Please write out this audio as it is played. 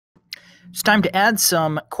It's time to add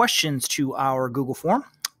some questions to our Google form.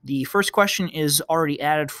 The first question is already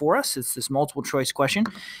added for us. It's this multiple choice question.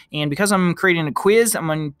 And because I'm creating a quiz, I'm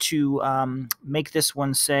going to make this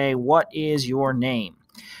one say, "What is your name?"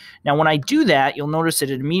 Now, when I do that, you'll notice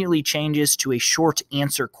that it immediately changes to a short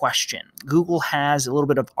answer question. Google has a little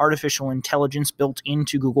bit of artificial intelligence built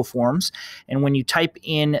into Google Forms. And when you type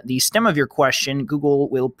in the stem of your question,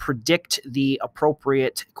 Google will predict the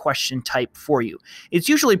appropriate question type for you. It's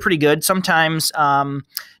usually pretty good, sometimes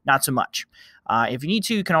not so much. If you need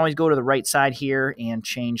to, you can always go to the right side here and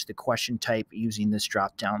change the question type using this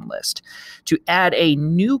drop-down list. To add a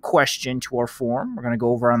new question to our form, we're going to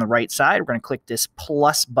go over on the right side. We're going to click this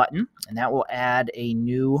plus button, and that will add a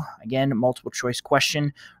new, again, multiple choice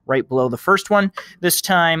question right below the first one. This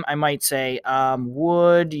time, I might say,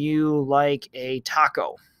 would you like a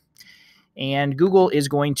taco? And Google is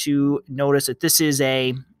going to notice that this is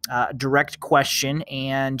a direct question,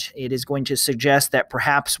 and it is going to suggest that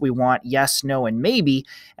perhaps we want yes, no, and maybe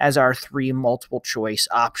as our three multiple choice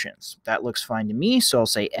options. That looks fine to me, so I'll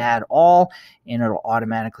say add all, and it'll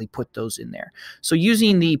automatically put those in there. So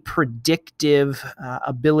using the predictive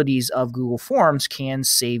abilities of Google Forms can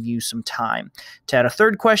save you some time. To add a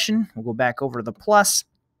third question, we'll go back over to the plus,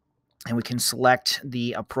 and we can select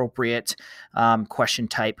the appropriate question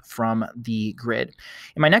type from the grid.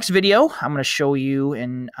 In my next video, I'm going to show you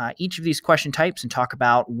in each of these question types and talk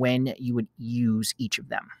about when you would use each of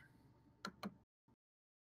them.